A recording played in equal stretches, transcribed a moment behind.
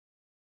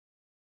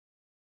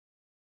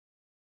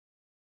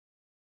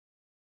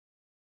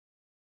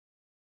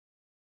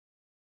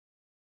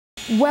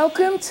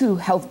Welcome to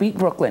HealthBeat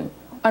Brooklyn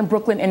on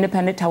Brooklyn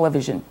Independent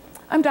Television.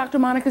 I'm Dr.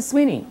 Monica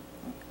Sweeney.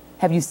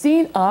 Have you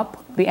seen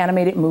Up, the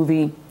animated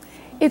movie?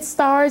 It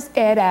stars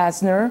Ed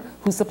Asner,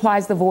 who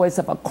supplies the voice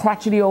of a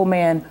crotchety old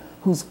man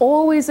who's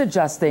always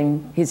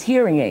adjusting his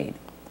hearing aid.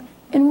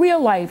 In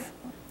real life,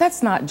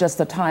 that's not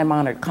just a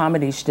time-honored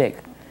comedy shtick.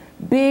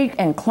 Big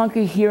and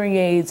clunky hearing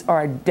aids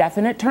are a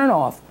definite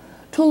turnoff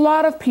to a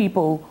lot of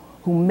people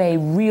who may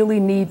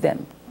really need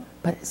them.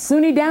 But at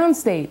SUNY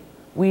Downstate,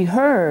 we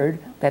heard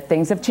that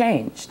things have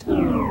changed.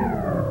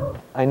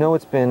 I know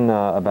it's been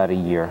about a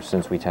year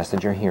since we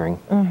tested your hearing.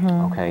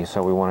 Okay,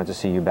 so we wanted to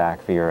see you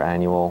back for your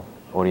annual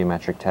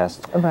audiometric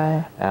test.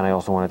 Right. And I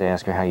also wanted to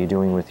ask you how you're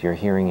doing with your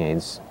hearing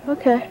aids.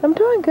 Okay, I'm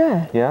doing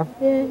good. Yeah?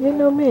 Yeah, you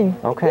know me.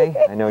 Okay,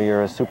 I know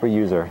you're a super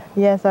user.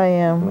 Yes, I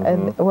am.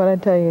 And what I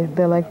tell you,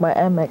 they're like my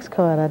Amex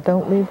card. I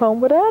don't leave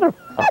home without them.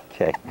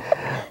 Okay.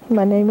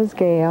 My name is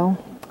Gail.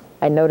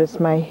 I noticed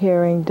my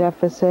hearing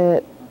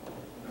deficit,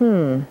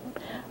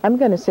 I'm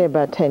going to say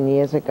about 10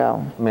 years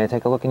ago. May I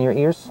take a look in your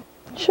ears?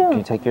 Sure. Can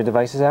you take your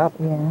devices out?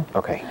 Yeah.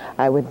 Okay.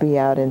 I would be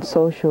out in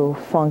social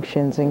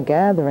functions and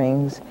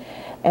gatherings,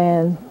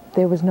 and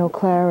there was no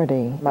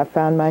clarity. I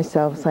found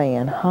myself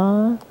saying,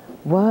 huh?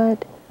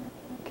 What?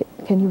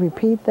 Can you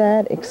repeat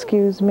that?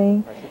 Excuse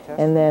me?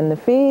 And then the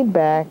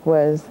feedback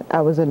was I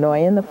was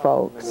annoying the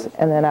folks,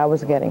 and then I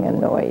was getting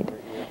annoyed.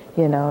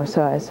 You know,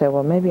 so I said,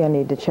 well, maybe I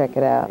need to check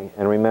it out.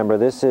 And remember,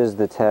 this is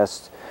the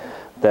test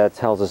that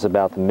tells us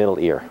about the middle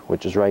ear,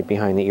 which is right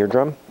behind the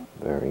eardrum.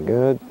 Very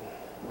good.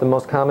 The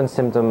most common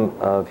symptom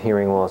of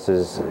hearing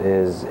losses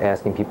is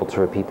asking people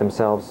to repeat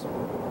themselves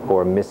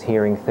or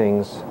mishearing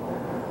things,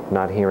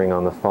 not hearing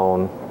on the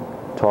phone,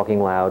 talking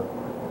loud.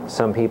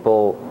 Some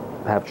people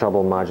have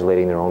trouble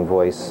modulating their own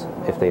voice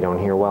if they don't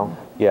hear well.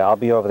 Yeah, I'll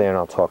be over there and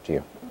I'll talk to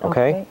you,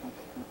 okay?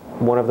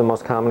 One of the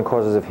most common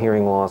causes of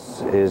hearing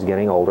loss is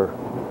getting older.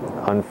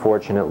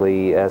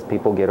 Unfortunately, as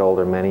people get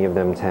older, many of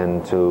them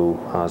tend to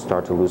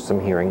start to lose some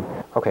hearing.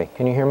 Okay,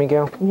 can you hear me,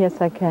 Gail? Yes,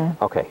 I can.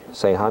 Okay,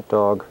 say hot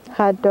dog.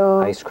 Hot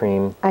dog. Ice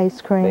cream.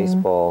 Ice cream.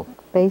 Baseball.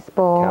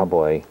 Baseball.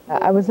 Cowboy.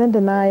 I was in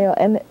denial,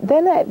 and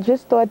then I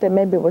just thought that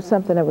maybe it was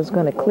something that was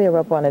going to clear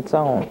up on its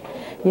own,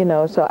 you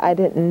know, so I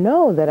didn't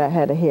know that I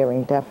had a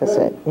hearing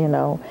deficit, you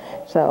know.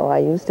 So I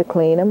used to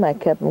clean them, I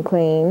kept them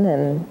clean,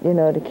 and, you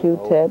know, the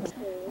Q-tips.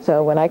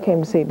 So when I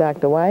came to see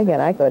Dr. Weigand,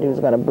 I thought he was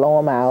going to blow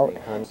them out.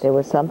 There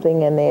was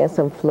something in there,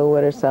 some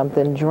fluid or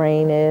something,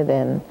 drain it,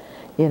 and,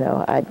 you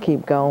know, I'd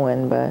keep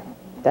going, but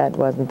that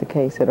wasn't the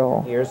case at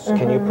all. Ears,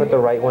 can you put the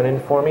right one in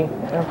for me?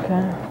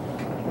 Okay.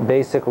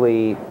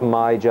 Basically,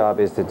 my job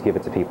is to give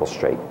it to people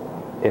straight.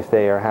 If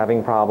they are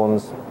having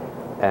problems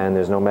and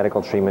there's no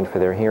medical treatment for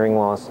their hearing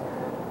loss,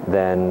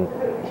 then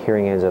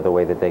hearing aids are the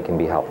way that they can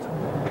be helped.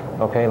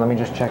 Okay, let me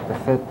just check the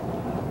fit.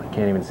 I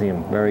can't even see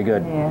them. Very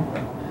good.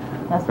 Yeah.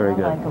 That's Very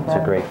what I good. like It's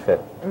about a great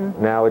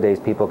fit. Nowadays,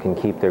 people can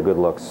keep their good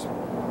looks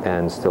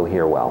and still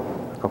hear well.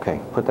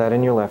 Okay, put that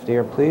in your left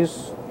ear,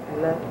 please.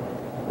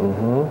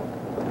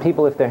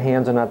 People, if their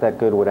hands are not that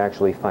good, would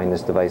actually find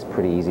this device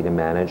pretty easy to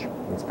manage.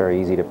 It's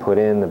very easy to put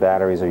in. The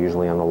batteries are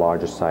usually on the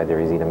larger side.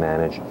 They're easy to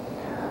manage.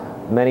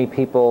 Many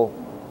people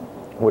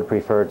would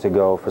prefer to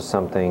go for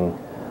something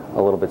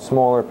a little bit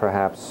smaller,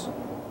 perhaps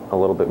a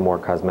little bit more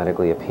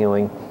cosmetically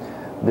appealing.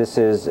 This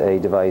is a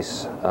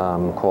device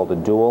called a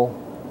Dual.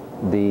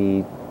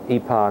 The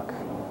Epoch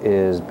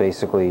is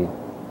basically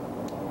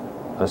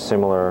a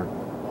similar,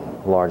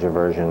 larger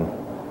version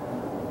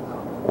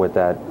with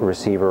that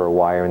receiver or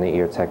wire in the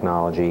ear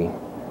technology.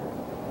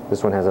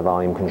 This one has a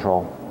volume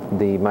control.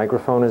 The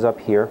microphone is up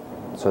here,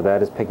 so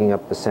that is picking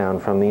up the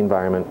sound from the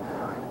environment.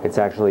 It's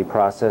actually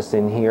processed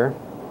in here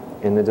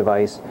in the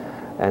device,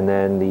 and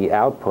then the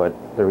output,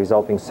 the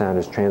resulting sound,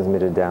 is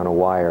transmitted down a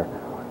wire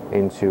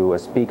into a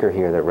speaker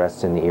here that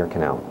rests in the ear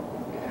canal.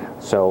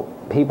 So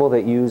people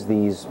that use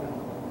these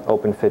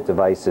open fit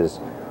devices,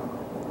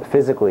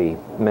 physically,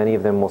 many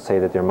of them will say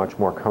that they're much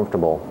more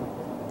comfortable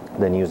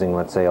than using,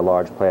 let's say, a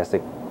large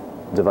plastic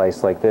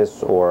device like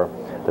this or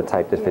the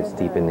type that fits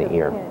deep in the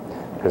ear.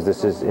 Because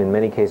this is, in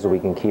many cases, we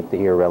can keep the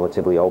ear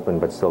relatively open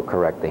but still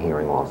correct the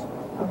hearing loss.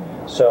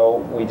 So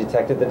we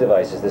detected the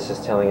devices. This is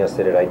telling us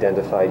that it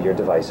identified your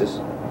devices.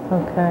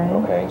 Okay.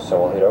 Okay,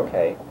 so we'll hit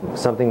OK.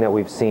 Something that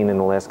we've seen in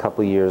the last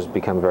couple of years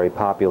become very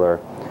popular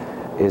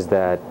is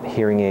that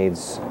hearing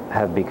aids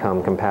have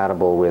become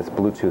compatible with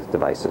Bluetooth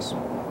devices.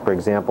 For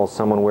example,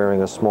 someone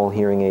wearing a small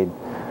hearing aid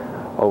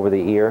over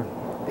the ear,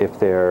 if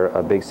they're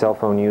a big cell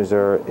phone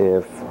user,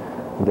 if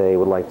they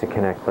would like to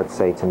connect, let's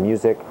say, to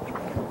music,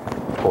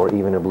 or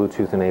even a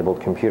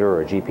Bluetooth-enabled computer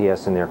or a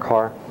GPS in their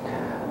car,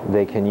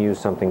 they can use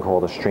something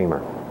called a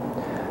streamer.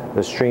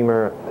 The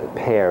streamer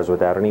pairs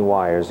without any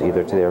wires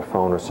either to their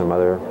phone or some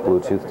other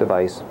Bluetooth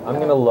device. I'm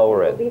going to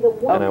lower it,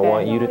 and I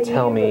want you to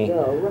tell me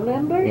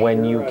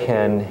when you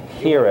can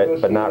hear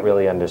it but not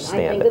really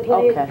understand it.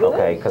 Okay.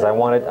 Okay, because I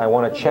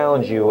want to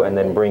challenge you and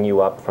then bring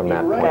you up from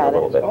that point a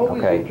little bit.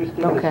 Okay.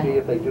 Okay. See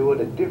if they do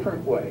it a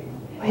different way.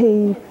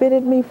 He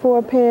fitted me for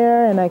a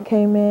pair, and I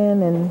came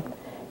in and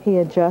he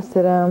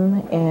adjusted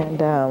them,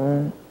 and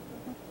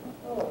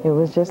It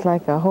was just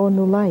like a whole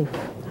new life.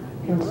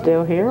 And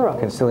still here.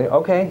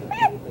 Okay.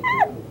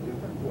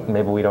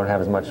 Maybe we don't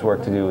have as much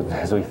work to do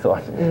as we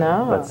thought.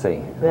 No. Let's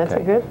see. That's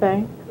Okay. a good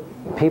thing.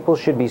 People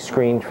should be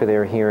screened for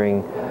their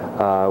hearing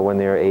when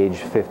they're age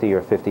 50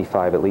 or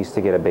 55, at least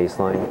to get a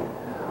baseline.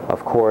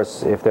 Of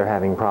course, if they're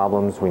having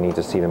problems, we need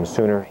to see them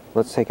sooner.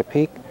 Let's take a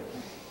peek.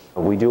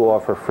 We do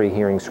offer free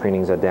hearing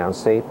screenings at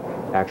Downstate.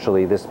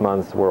 Actually, this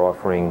month we're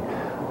offering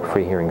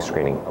free hearing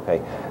screening.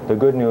 Okay. The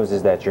good news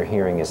is that your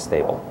hearing is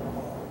stable.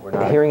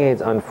 Hearing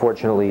aids,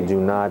 unfortunately, do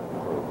not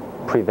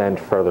prevent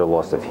further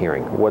loss of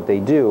hearing. What they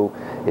do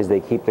is they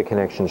keep the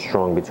connection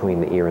strong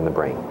between the ear and the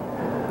brain.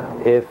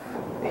 If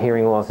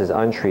hearing loss is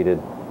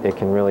untreated, it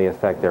can really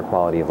affect their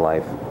quality of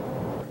life.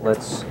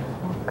 Let's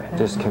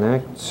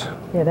disconnect.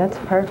 Yeah, that's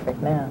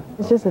perfect now.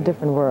 It's just a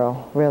different world,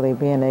 really,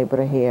 being able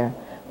to hear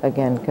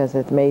again, because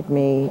it's made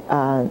me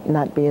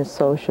not be as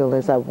social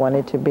as I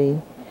wanted to be,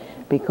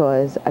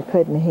 because I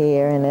couldn't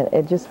hear, and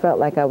it just felt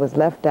like I was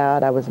left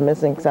out, I was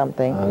missing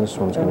something. This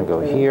one's going to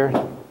go here.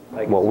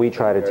 What we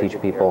try to teach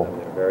people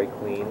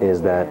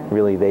is that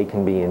really they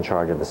can be in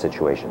charge of the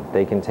situation.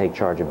 They can take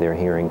charge of their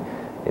hearing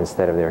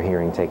instead of their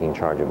hearing taking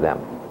charge of them.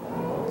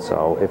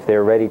 So if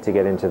they're ready to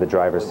get into the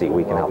driver's seat,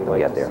 we can help them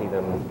get there.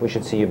 We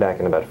should see you back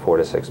in about 4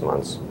 to 6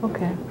 months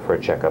Okay. for a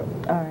checkup.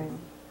 All right.